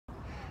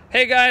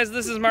Hey guys,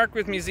 this is Mark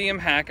with Museum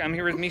Hack. I'm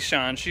here with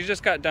Michonne. She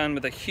just got done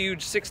with a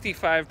huge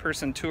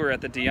 65-person tour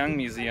at the De Young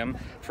Museum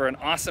for an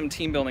awesome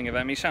team building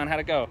event. Michonne, how'd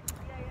it go?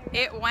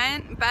 It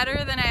went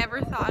better than I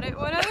ever thought it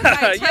would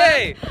have.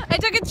 Yay! I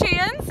took a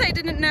chance. I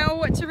didn't know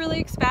what to really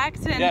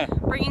expect, and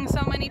bringing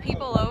so many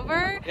people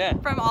over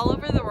from all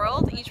over the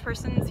world, each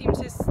person seemed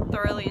to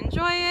thoroughly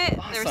enjoy it.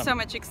 Awesome. There was so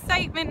much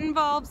excitement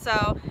involved,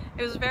 so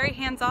it was very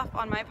hands-off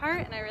on my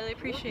part, and I really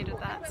appreciated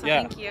that. So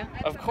thank you.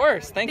 Of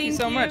course. Thank you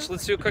so much.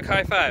 Let's do a quick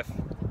high five.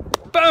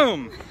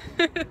 Boom!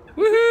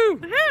 Woohoo!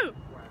 Woohoo!